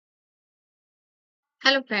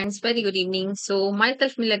Hello friends, very good evening. So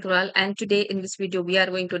myself Milagral and today in this video we are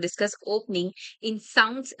going to discuss opening in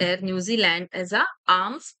Sounds Air New Zealand as a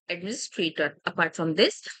arms administrator. Apart from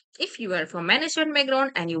this, if you are from management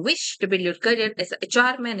background and you wish to build your career as a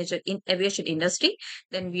HR manager in aviation industry,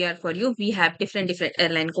 then we are for you. We have different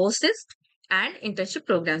airline courses and internship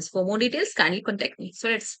programs. For more details, kindly contact me. So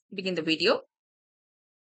let's begin the video.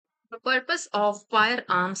 The purpose of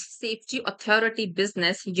Firearms Safety Authority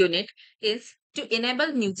business unit is to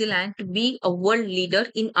enable New Zealand to be a world leader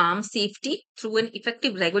in arms safety through an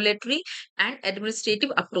effective regulatory and administrative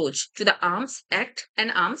approach to the Arms Act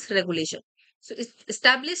and arms regulation. So, it's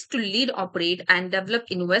established to lead, operate, and develop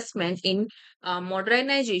investment in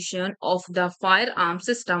modernization of the firearm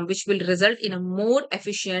system, which will result in a more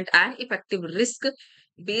efficient and effective risk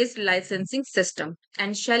based licensing system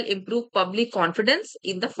and shall improve public confidence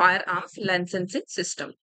in the firearms licensing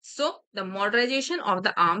system. So, the modernization of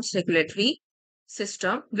the arms regulatory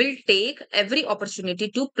system will take every opportunity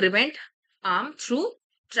to prevent harm through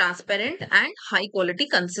transparent and high quality,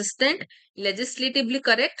 consistent, legislatively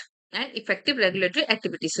correct, and effective regulatory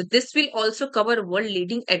activities. So, this will also cover world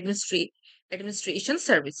leading administration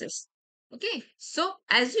services. Okay, so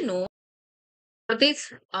as you know,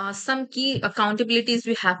 there's some key accountabilities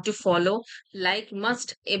we have to follow, like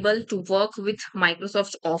must able to work with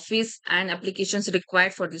Microsoft Office and applications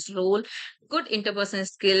required for this role, good interpersonal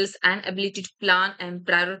skills and ability to plan and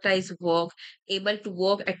prioritize work, able to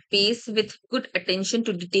work at pace with good attention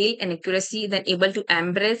to detail and accuracy, then able to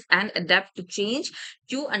embrace and adapt to change,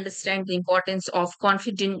 to understand the importance of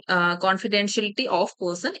confidentiality of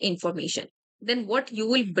person information. Then what you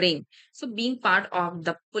will bring, so being part of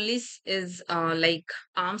the police is like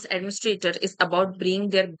arms administrator is about bringing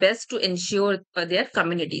their best to ensure their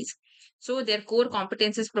communities. So their core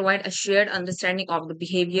competencies provide a shared understanding of the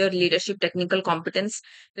behavior, leadership, technical competence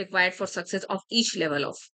required for success of each level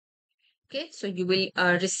of. Okay, so you will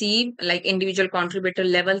receive like individual contributor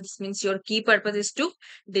level. This means your key purpose is to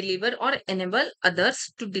deliver or enable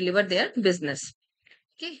others to deliver their business.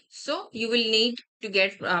 Okay, so you will need to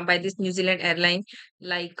get by this New Zealand airline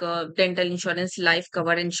like dental insurance, life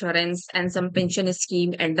cover insurance, and some pension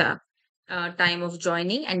scheme at the time of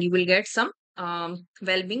joining, and you will get some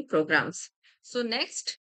well-being programs. So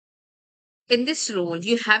next, in this role,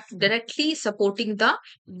 you have directly supporting the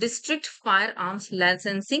district firearms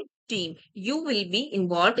licensing team. You will be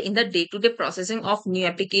involved in the day-to-day processing of new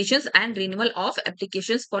applications and renewal of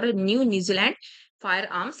applications for a new New Zealand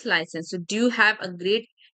firearms license. So, do you have a great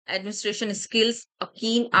administration skills, a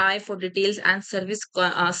keen eye for details, and service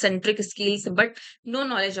centric skills, but no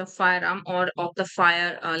knowledge of firearm or of the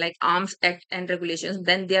fire like arms act and regulations?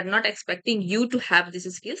 Then they are not expecting you to have these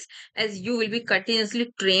skills, as you will be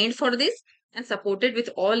continuously trained for this and supported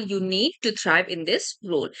with all you need to thrive in this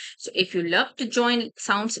role. So if you love to join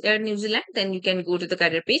Sounds Air New Zealand, then you can go to the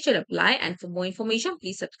career page and apply. And for more information,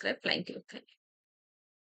 please subscribe Flying Club.